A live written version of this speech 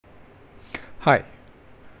Hi,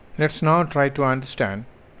 let's now try to understand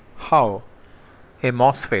how a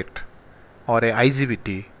Mosfet or a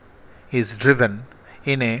IGBT is driven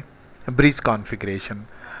in a bridge configuration.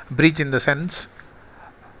 Bridge in the sense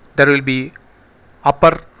there will be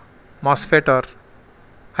upper Mosfet or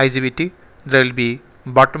IGBT, there will be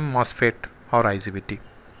bottom Mosfet or IGBT.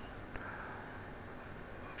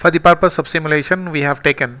 For the purpose of simulation, we have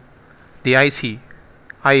taken the IC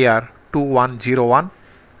IR2101,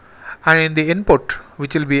 and in the input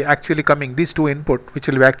which will be actually coming, these two input which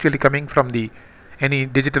will be actually coming from the any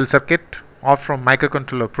digital circuit or from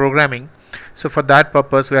microcontroller programming. So for that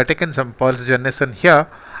purpose we have taken some pulse generation here,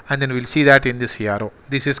 and then we'll see that in this CRO.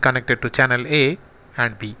 This is connected to channel A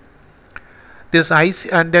and B. This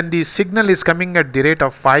IC, and then the signal is coming at the rate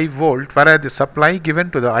of 5 volt, whereas the supply given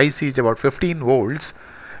to the IC is about 15 volts,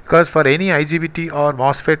 because for any IGBT or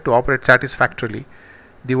MOSFET to operate satisfactorily,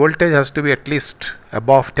 the voltage has to be at least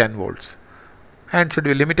above 10 volts and should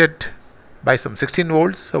be limited by some 16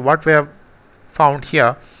 volts. So what we have found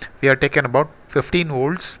here, we have taken about 15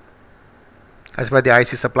 volts as far as the IC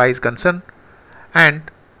supply is concerned.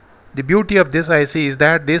 And the beauty of this IC is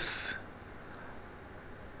that this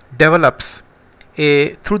develops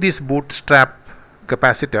through this bootstrap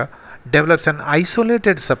capacitor develops an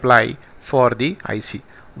isolated supply for the IC.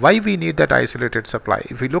 Why we need that isolated supply?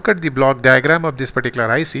 If we look at the block diagram of this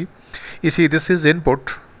particular IC, you see this is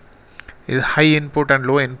input, is high input and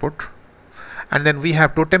low input, and then we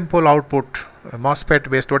have totem pole output, MOSFET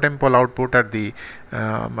based totem pole output at the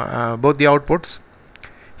both the outputs.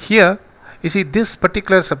 Here you see this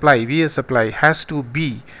particular supply, VS supply, has to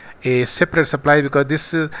be a separate supply, because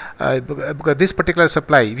this is because this particular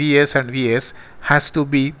supply VS and VS has to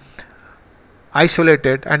be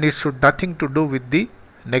isolated, and it should nothing to do with the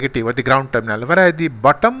negative or the ground terminal, whereas the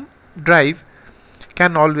bottom drive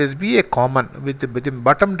can always be a common. With the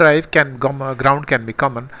bottom drive ground can be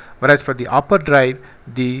common, whereas for the upper drive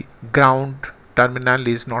the ground terminal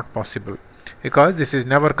is not possible, because this is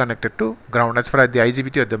never connected to ground as far as the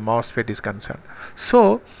IGBT or the MOSFET is concerned.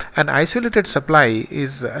 So an isolated supply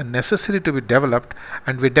is necessary to be developed,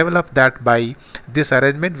 and we develop that by this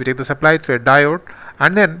arrangement. We take the supply through a diode,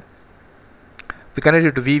 and then we connect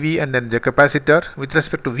it to VV and then the capacitor with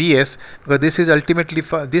respect to VS, because this is ultimately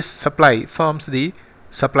this supply forms the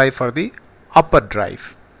supply for the upper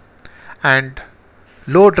drive, and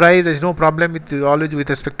low drive there is no problem with always with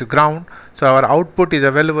respect to ground. So our output is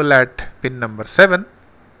available at pin number 7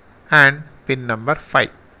 and pin number 5.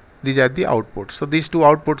 These are the outputs. So these two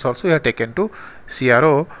outputs also we have taken to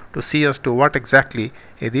CRO to see as to what exactly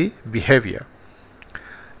is the behavior.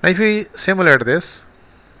 Now if we simulate this,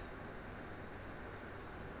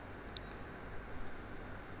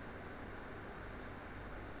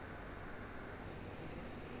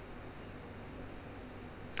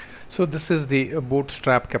 so this is the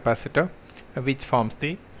bootstrap capacitor which forms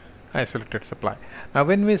the isolated supply. Now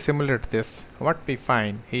when we simulate this, what we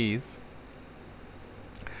find is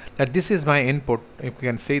that this is my input. If you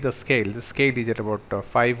can see the scale is at about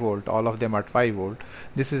 5 volt, all of them at 5 volt.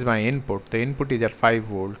 This is my input, the input is at 5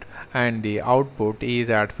 volt and the output is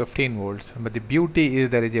at 15 volts. But the beauty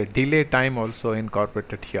is there is a delay time also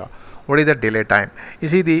incorporated here. What is the delay time? You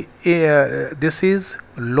see the this is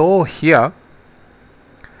low here,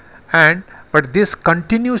 and but this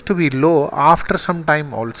continues to be low after some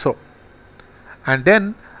time also, and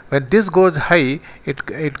then when this goes high,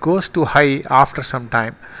 it goes to high after some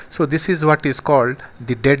time. So this is what is called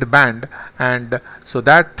the dead band, and so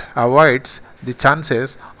that avoids the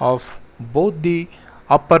chances of both the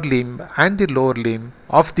upper limb and the lower limb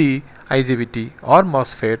of the IGBT or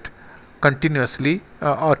MOSFET continuously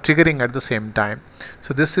or triggering at the same time.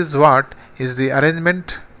 So this is what is the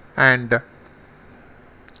arrangement. And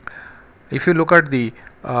if you look at the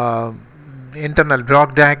internal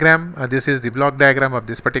block diagram, this is the block diagram of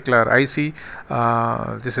this particular IC.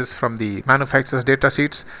 This is from the manufacturer's data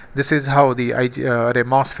sheets. This is how the a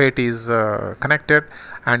MOSFET is connected,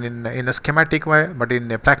 and in a schematic way, but in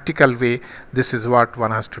a practical way, this is what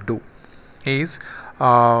one has to do. Is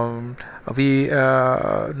we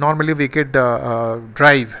normally we get the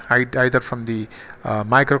drive either from the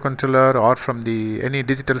microcontroller or from the any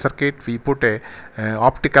digital circuit. We put a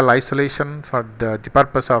optical isolation for the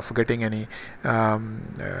purpose of getting any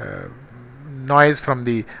noise from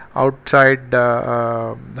the outside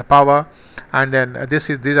the power, and then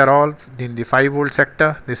these are all in the 5 volt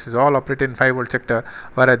sector. This is all operated in 5 volt sector,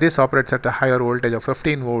 whereas this operates at a higher voltage of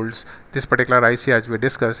 15 volts, this particular IC as we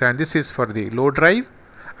discussed, and this is for the low drive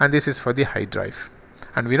and this is for the high drive.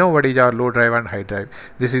 and we know what is our low drive and high drive.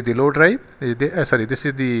 This is the low drive, this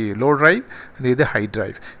is the low drive, and this is the high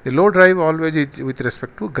drive. The low drive always is with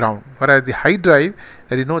respect to ground, whereas the high drive,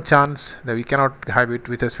 there is no chance that we cannot have it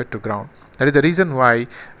with respect to ground. That is the reason why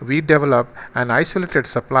we develop an isolated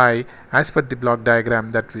supply as per the block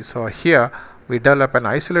diagram that we saw here. We develop an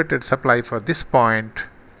isolated supply for this point,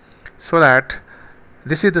 so that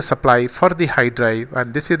this is the supply for the high drive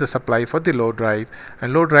and this is the supply for the low drive,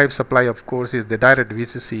 and low drive supply of course is the direct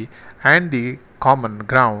VCC and the common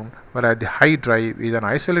ground, whereas the high drive is an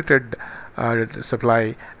isolated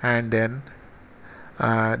supply and then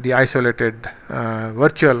the isolated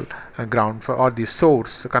virtual ground for, or the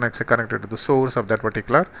source connected to the source of that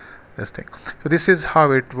particular this thing. So this is how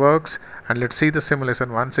it works, and let's see the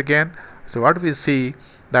simulation once again. So what we see,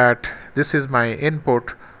 that this is my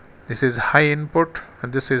input, this is high input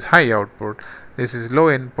and this is high output, this is low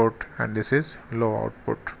input and this is low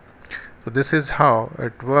output. So this is how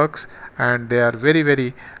it works, and they are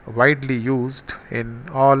very widely used in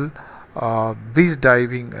all breeze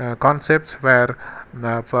driving concepts, where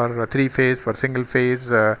for 3-phase, for single phase,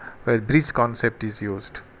 where breeze concept is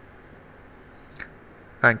used.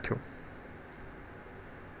 Thank you.